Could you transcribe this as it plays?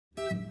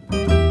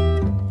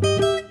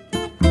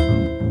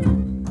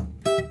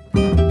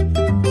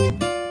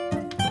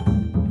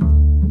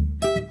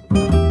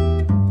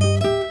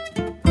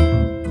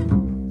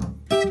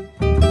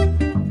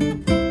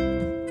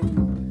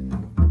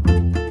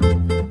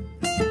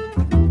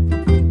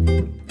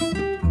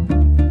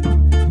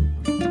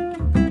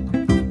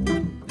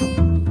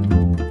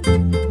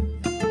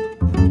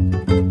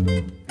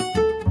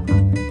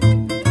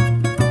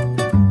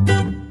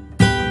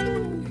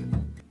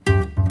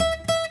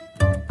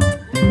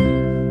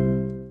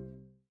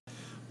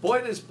Boy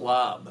and His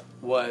Blob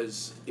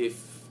was,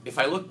 if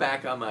I look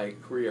back on my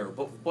career,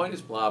 Boy and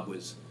His Blob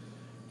was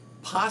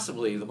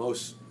possibly the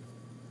most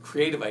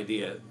creative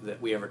idea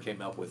that we ever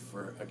came up with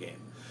for a game.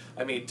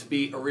 I mean, to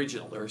be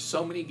original. There are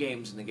so many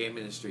games in the game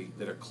industry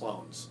that are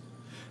clones.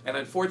 And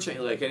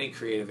unfortunately, like any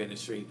creative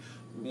industry,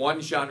 one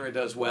genre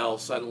does well,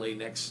 suddenly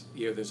next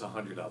year there's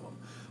 100 of them.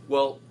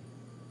 Well,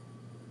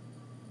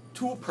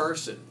 to a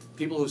person,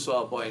 people who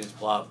saw Boy and His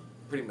Blob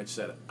pretty much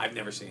said, I've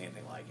never seen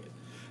anything like it.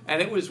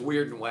 And it was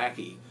weird and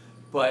wacky,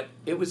 but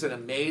it was an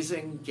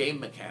amazing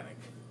game mechanic.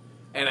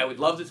 And I would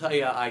love to tell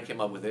you how I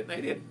came up with it, and I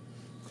did.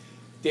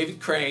 David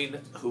Crane,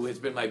 who has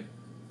been my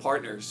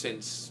partner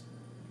since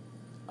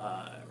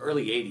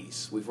early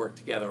 80s, we've worked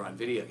together on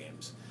video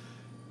games.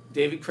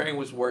 David Crane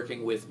was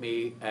working with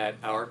me at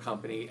our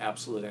company,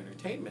 Absolute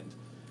Entertainment,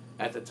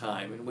 at the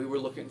time, and we were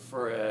looking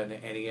for an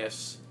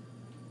NES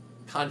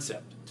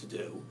concept to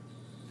do.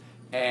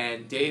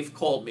 And Dave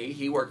called me.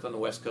 He worked on the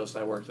West Coast,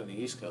 I worked on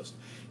the East Coast.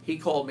 He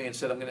called me and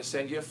said, I'm going to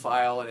send you a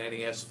file, an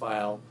NES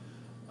file,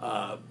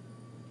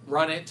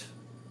 run it,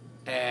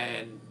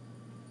 and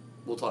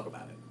we'll talk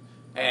about it.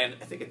 And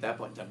I think at that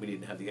point in time we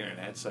didn't have the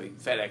internet, so he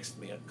FedExed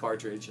me a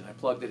cartridge and I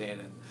plugged it in,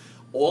 and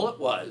all it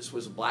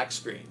was a black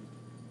screen.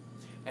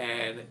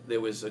 And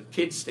there was a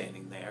kid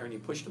standing there, and he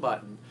pushed a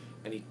button,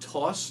 and he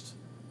tossed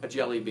a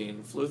jelly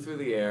bean, flew through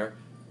the air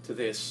to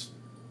this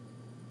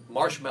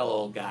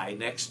marshmallow guy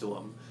next to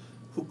him,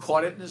 who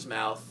caught it in his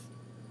mouth,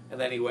 and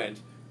then he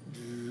went,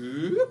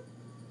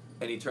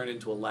 and he turned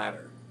into a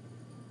ladder.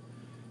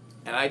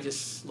 And I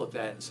just looked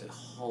at it and said,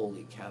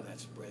 holy cow,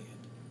 that's brilliant.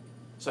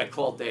 So I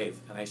called Dave,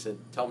 and I said,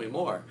 tell me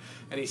more.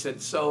 And he said,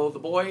 so the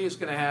boy is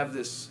going to have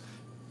this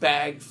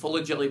bag full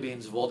of jelly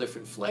beans of all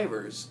different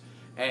flavors,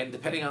 and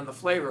depending on the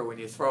flavor, when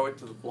you throw it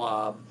to the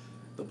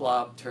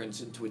blob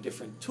turns into a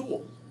different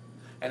tool.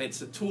 And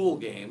it's a tool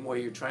game where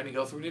you're trying to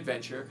go through an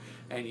adventure,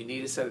 and you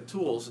need a set of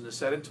tools, and the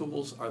set of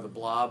tools are the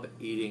blob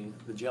eating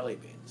the jelly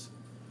beans.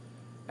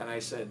 And I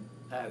said,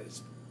 that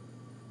is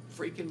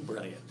freaking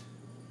brilliant.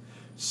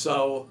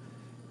 So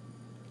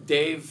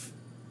Dave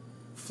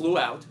flew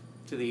out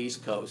to the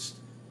East Coast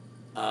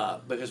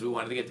because we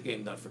wanted to get the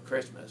game done for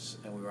Christmas,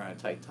 and we were on a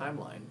tight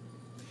timeline.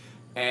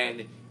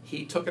 And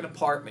he took an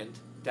apartment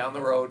down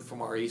the road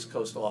from our East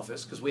Coast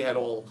office, because we had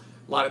a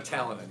lot of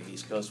talent on the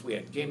East Coast. We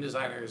had game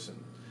designers,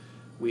 and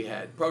we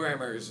had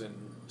programmers and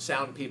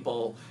sound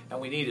people,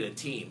 and we needed a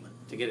team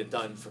to get it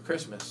done for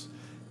Christmas.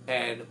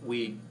 And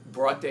we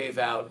brought Dave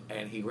out,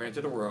 and he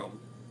rented a room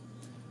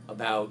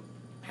about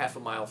half a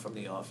mile from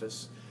the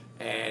office,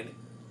 and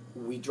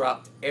we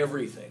dropped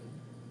everything.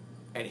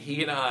 And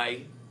he and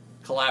I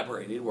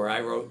collaborated, where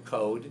I wrote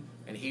code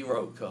and he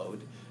wrote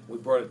code. We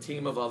brought a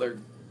team of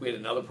we had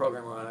another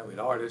programmer on it, we had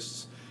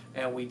artists,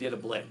 and we did a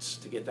blitz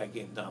to get that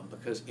game done,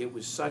 because it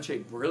was such a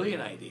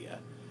brilliant idea,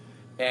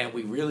 and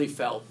we really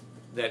felt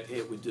that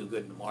it would do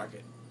good in the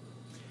market.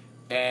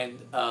 And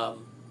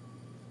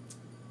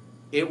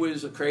it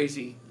was a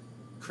crazy,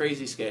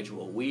 crazy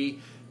schedule.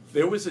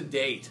 There was a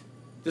date.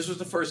 This was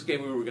the first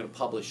game we were going to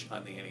publish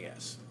on the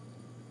NES.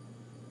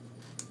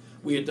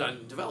 We had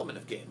done development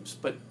of games,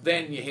 but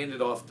then you hand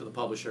it off to the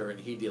publisher, and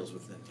he deals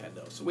with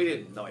Nintendo. So we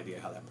had no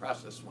idea how that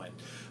process went.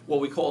 Well,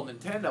 we called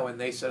Nintendo,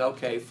 and they said,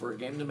 okay, for a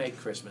game to make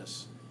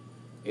Christmas,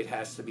 it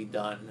has to be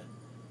done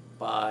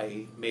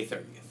by May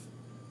 30th.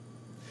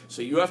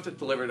 So you have to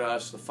deliver to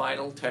us the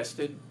final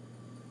tested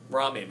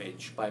ROM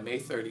image by May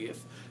 30th,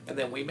 and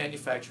then we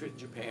manufacture it in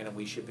Japan, and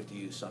we ship it to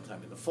you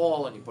sometime in the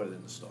fall, and you put it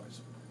in the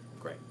stores.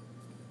 Great.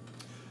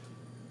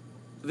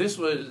 This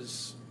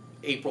was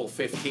April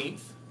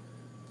 15th.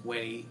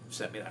 When he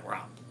sent me that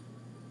ROM.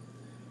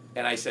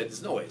 And I said,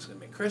 there's no way it's going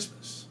to make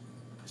Christmas.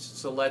 I said,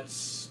 so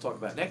let's talk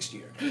about next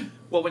year.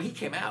 Well, when he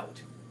came out,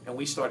 and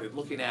we started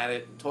looking at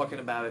it and talking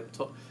about it,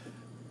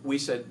 we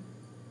said,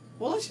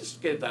 well, let's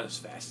just get it done as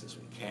fast as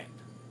we can.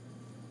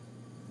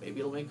 Maybe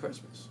it'll make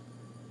Christmas.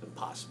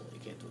 Impossible.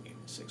 You can't do a game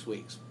in 6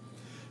 weeks.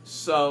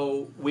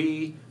 So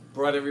we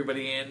brought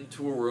everybody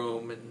into a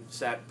room and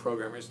sat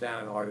programmers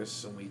down and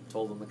artists, and we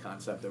told them the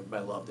concept.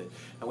 Everybody loved it.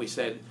 And we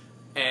said,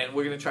 and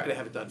we're going to try to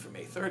have it done for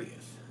May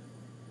 30th.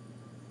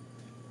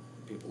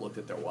 People looked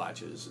at their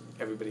watches, and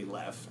everybody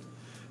left.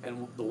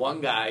 And the one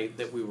guy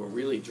that we were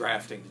really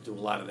drafting to do a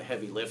lot of the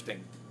heavy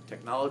lifting,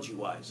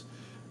 technology-wise,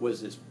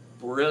 was this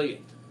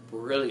brilliant,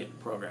 brilliant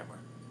programmer.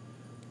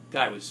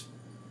 He's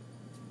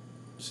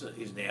an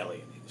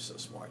alien. He was so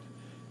smart.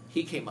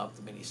 He came up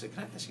to me and he said,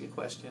 can I ask you a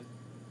question?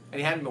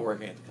 And he hadn't been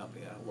working at the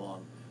company that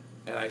long.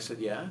 And I said,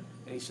 yeah.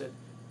 And he said,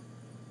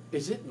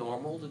 is it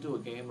normal to do a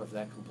game of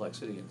that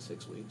complexity in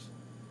 6 weeks?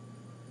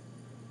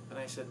 And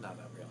I said, no,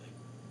 not really.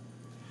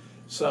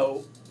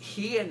 So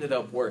he ended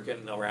up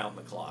working around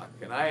the clock,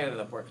 and I ended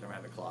up working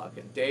around the clock,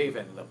 and Dave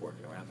ended up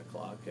working around the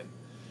clock, and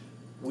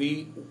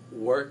we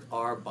worked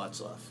our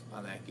butts off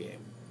on that game.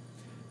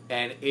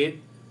 And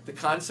the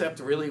concept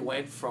really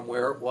went from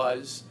where it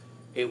was,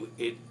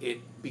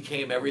 it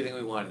became everything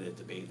we wanted it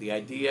to be. The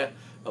idea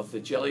of the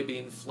jelly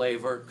bean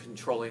flavor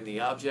controlling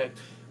the object.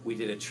 We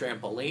did a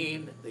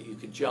trampoline that you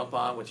could jump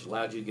on, which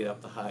allowed you to get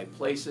up to high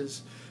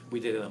places. We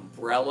did an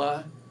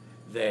umbrella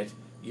that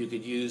you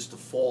could use to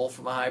fall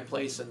from a high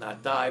place and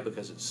not die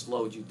because it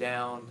slowed you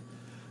down.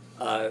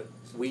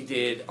 We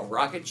did a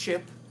rocket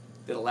ship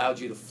that allowed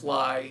you to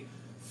fly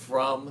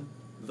from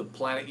the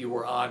planet you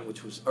were on,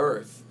 which was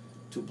Earth,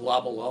 to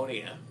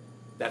Blobolonia.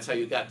 That's how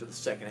you got to the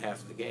second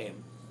half of the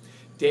game.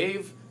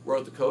 Dave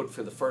wrote the code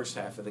for the first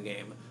half of the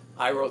game.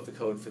 I wrote the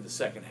code for the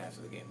second half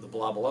of the game, the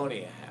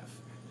Blobolonia half.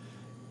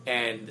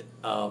 And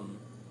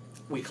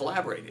we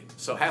collaborated.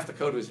 So half the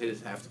code was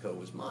his, half the code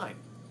was mine.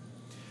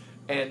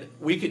 And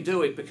we could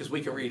do it because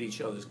we can read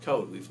each other's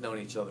code. We've known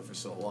each other for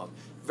so long.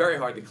 Very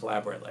hard to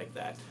collaborate like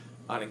that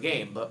on a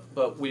game,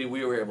 but we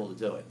were able to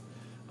do it.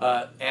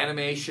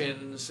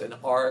 Animations and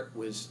art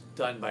was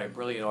done by a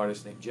brilliant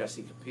artist named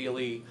Jesse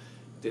Capili.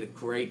 Did a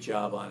great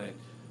job on it.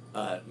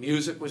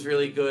 Music was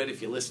really good.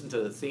 If you listen to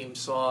the theme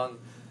song,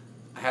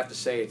 I have to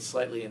say it's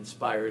slightly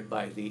inspired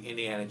by the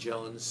Indiana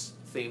Jones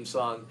theme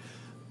song.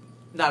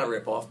 Not a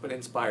ripoff, but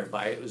inspired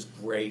by it. It was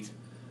great.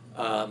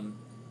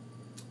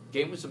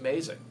 Game was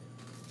amazing.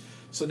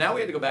 So now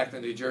we had to go back to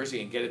New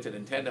Jersey and get it to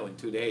Nintendo in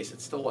 2 days. It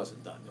still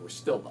wasn't done. There were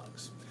still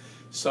bugs.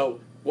 So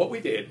what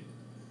we did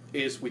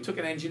is we took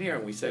an engineer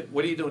and we said,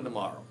 what are you doing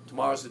tomorrow?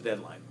 Tomorrow's the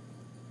deadline.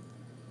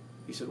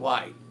 He said,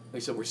 why? We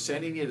said, we're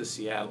sending you to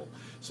Seattle.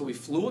 So we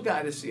flew a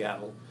guy to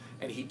Seattle,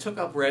 and he took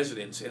up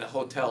residence in a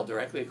hotel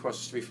directly across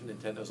the street from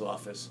Nintendo's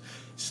office,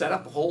 set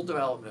up a whole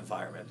development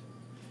environment,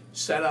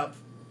 set up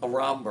a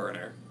ROM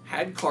burner,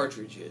 had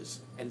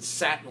cartridges, and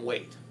sat and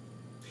wait.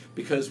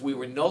 Because we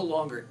were no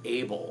longer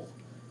able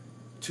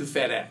to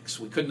FedEx.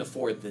 We couldn't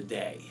afford the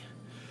day.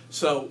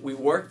 So we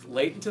worked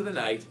late into the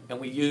night, and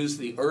we used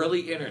the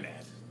early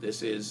internet.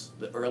 This is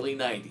the early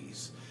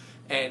 90s.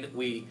 And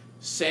we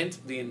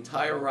sent the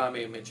entire ROM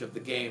image of the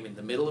game in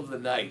the middle of the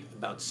night,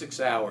 about 6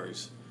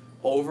 hours,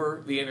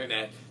 over the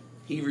internet.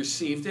 He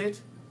received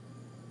it.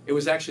 It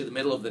was actually the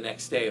middle of the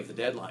next day of the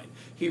deadline.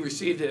 He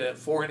received it at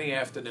 4 in the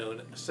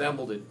afternoon,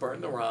 assembled it,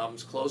 burned the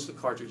ROMs, closed the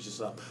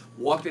cartridges up,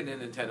 walked into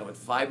Nintendo at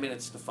 5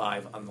 minutes to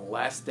 5 on the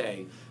last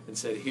day, and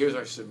said, here's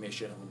our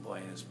submission of Boy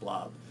and His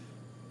Blob.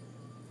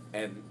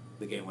 And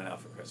the game went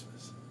out for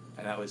Christmas.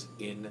 And that was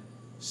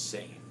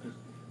insane.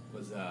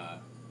 Was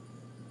that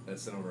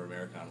sent over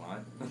America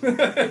Online?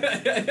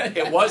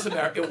 It was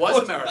America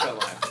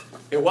Online.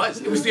 It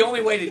was the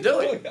only way to do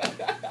it.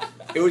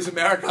 It was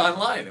America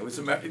Online. It was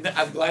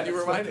I'm glad you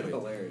reminded me.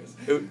 Hilarious.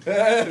 It was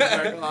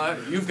America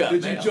Online. You've got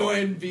Did mail. you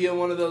join via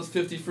one of those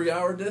 50 free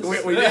hour discs?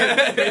 We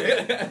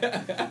did.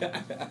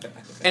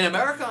 And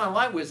America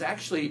Online was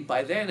actually,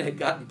 by then, had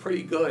gotten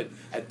pretty good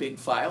at big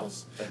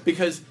files,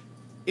 because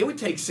it would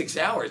take 6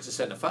 hours to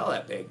send a file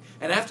that big.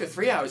 And after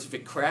 3 hours, if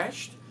it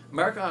crashed,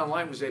 America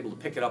Online was able to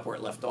pick it up where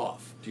it left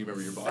off. Do you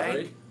remember your baud Thank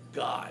rate?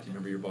 God. Do you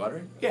remember your baud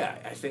rate? Yeah,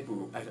 I think we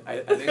were. I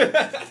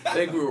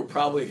think we were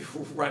probably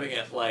running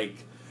at like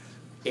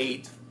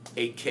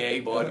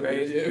 8K baud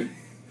rate.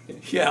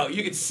 Yeah,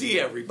 you could see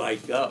every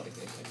byte go.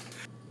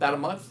 About a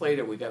month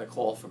later, we got a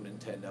call from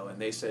Nintendo,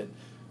 and they said,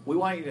 "We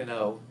want you to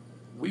know,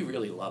 we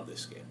really love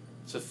this game.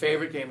 It's a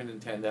favorite game of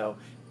Nintendo.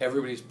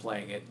 Everybody's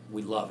playing it.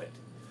 We love it.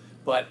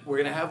 But we're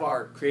going to have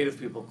our creative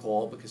people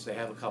call because they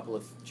have a couple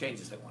of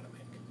changes they want to make."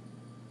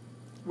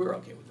 We're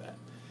okay with that.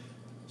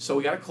 So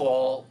we got a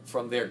call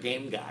from their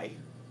game guy,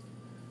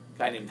 a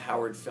guy named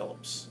Howard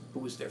Phillips,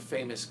 who was their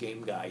famous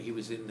game guy. He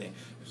was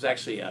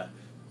actually a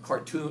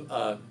cartoon,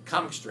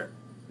 comic strip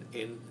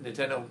in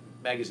Nintendo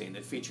magazine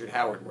that featured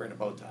Howard wearing a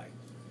bow tie.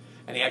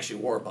 And he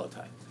actually wore a bow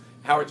tie.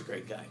 Howard's a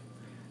great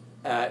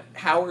guy.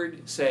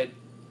 Howard said,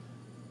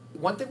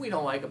 one thing we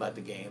don't like about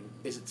the game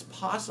is it's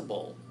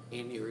possible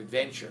in your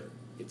adventure.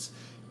 It's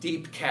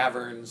deep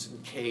caverns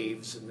and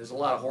caves, and there's a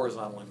lot of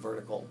horizontal and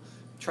vertical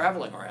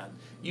traveling around.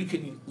 You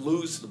can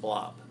lose the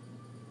blob.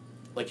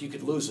 Like, you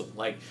could lose him.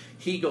 Like,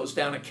 he goes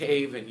down a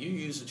cave and you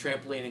use the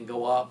trampoline and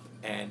go up,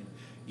 and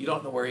you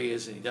don't know where he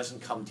is, and he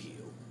doesn't come to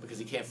you because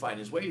he can't find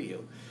his way to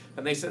you.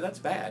 And they said, that's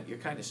bad. You're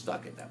kind of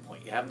stuck at that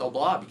point. You have no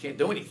blob. You can't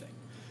do anything.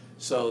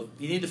 So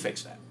you need to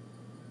fix that.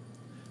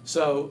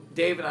 So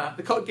Dave and I,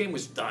 the code game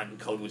was done.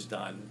 Code was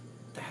done.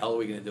 What the hell are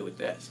we going to do with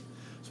this?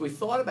 So we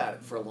thought about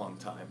it for a long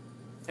time.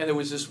 And there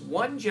was this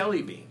one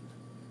jelly bean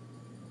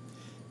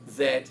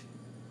that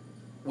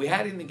we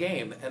had in the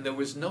game, and there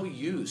was no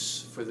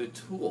use for the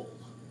tool.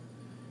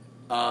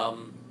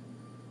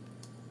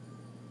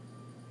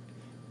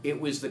 It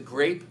was the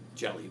grape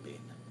jelly bean.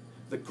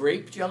 The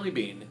grape jelly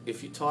bean,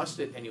 if you tossed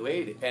it and you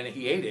ate it, and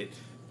he ate it,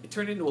 it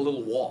turned into a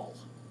little wall.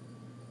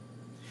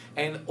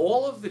 And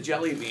all of the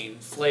jelly bean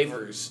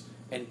flavors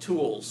and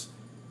tools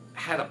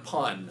had a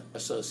pun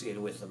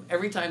associated with them.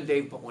 Every time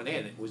Dave put one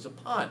in, it was a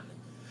pun.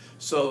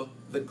 So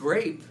the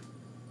grape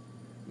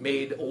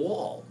made a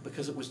wall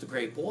because it was the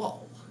Great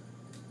Wall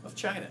of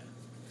China.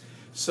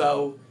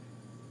 So,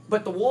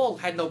 but the wall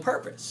had no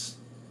purpose.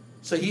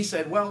 So he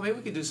said, well, maybe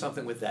we could do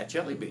something with that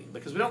jelly bean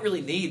because we don't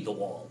really need the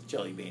wall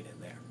jelly bean in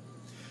there.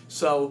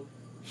 So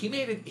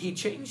he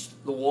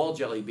changed the wall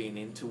jelly bean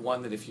into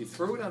one that if you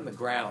threw it on the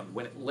ground,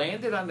 when it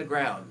landed on the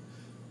ground,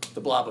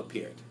 the blob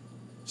appeared.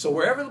 So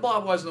wherever the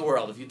blob was in the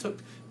world, if you took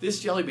this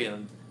jelly bean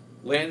and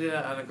landed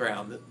it on the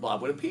ground, the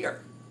blob would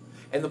appear.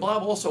 And the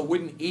blob also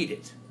wouldn't eat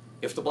it.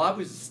 If the blob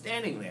was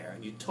standing there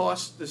and you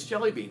tossed this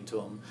jelly bean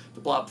to him,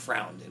 the blob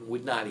frowned and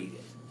would not eat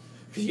it.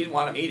 Because you didn't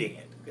want him eating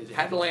it. Because it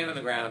had to land on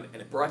the ground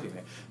and it brought him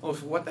there. Well,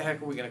 so what the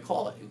heck are we going to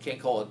call it? You can't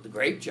call it the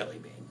grape jelly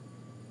bean.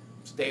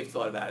 So Dave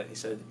thought about it. He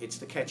said, it's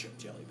the ketchup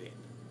jelly bean.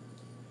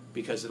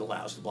 Because it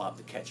allows the blob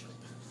to catch it.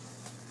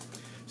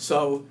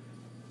 So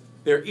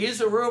there is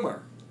a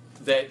rumor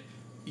that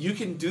you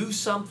can do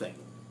something,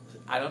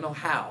 I don't know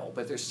how,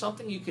 but there's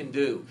something you can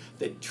do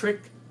that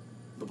trick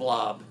the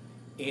blob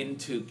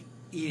into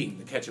eating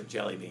the ketchup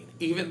jelly bean,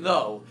 even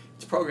though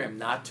it's programmed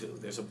not to.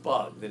 There's a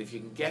bug that if you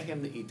can get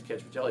him to eat the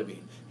ketchup jelly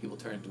bean, he will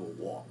turn into a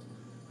wall,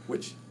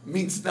 which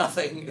means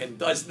nothing and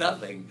does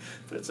nothing,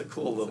 but it's a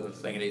cool little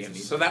thing.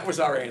 So that was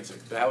our answer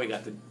to how we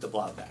got the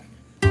blob back.